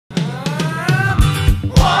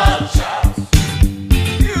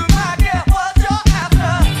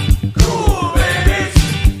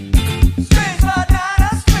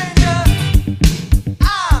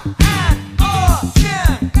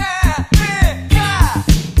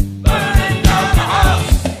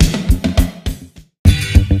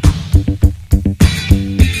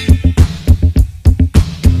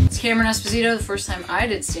Cameron Esposito. The first time I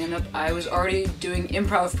did stand-up, I was already doing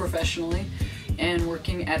improv professionally and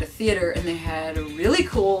working at a theater, and they had a really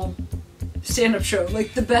cool stand-up show,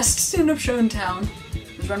 like the best stand-up show in town.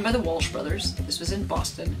 It was run by the Walsh brothers. This was in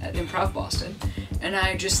Boston, at Improv Boston, and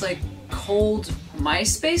I just like cold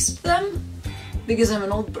MySpaced them because I'm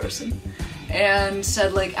an old person and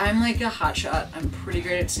said like, I'm like a hotshot, I'm pretty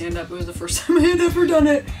great at stand-up. It was the first time I had ever done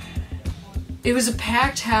it. It was a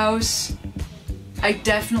packed house. I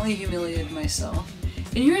definitely humiliated myself.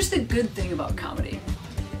 And here's the good thing about comedy.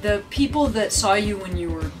 The people that saw you when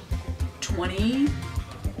you were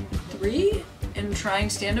 23 and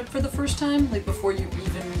trying stand-up for the first time, like before you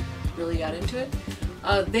even really got into it,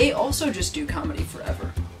 they also just do comedy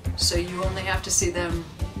forever. So you only have to see them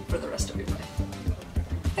for the rest of your life.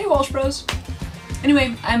 Hey Walsh Bros!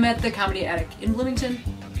 Anyway, I'm at the Comedy Attic in Bloomington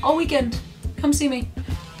all weekend. Come see me.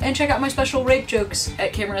 And check out my special rape jokes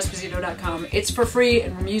at CameronEsposito.com. It's for free,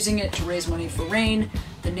 and I'm using it to raise money for RAINN,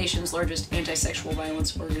 the nation's largest anti-sexual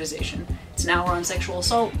violence organization. It's an hour on sexual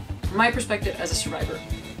assault from my perspective as a survivor.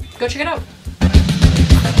 Go check it out!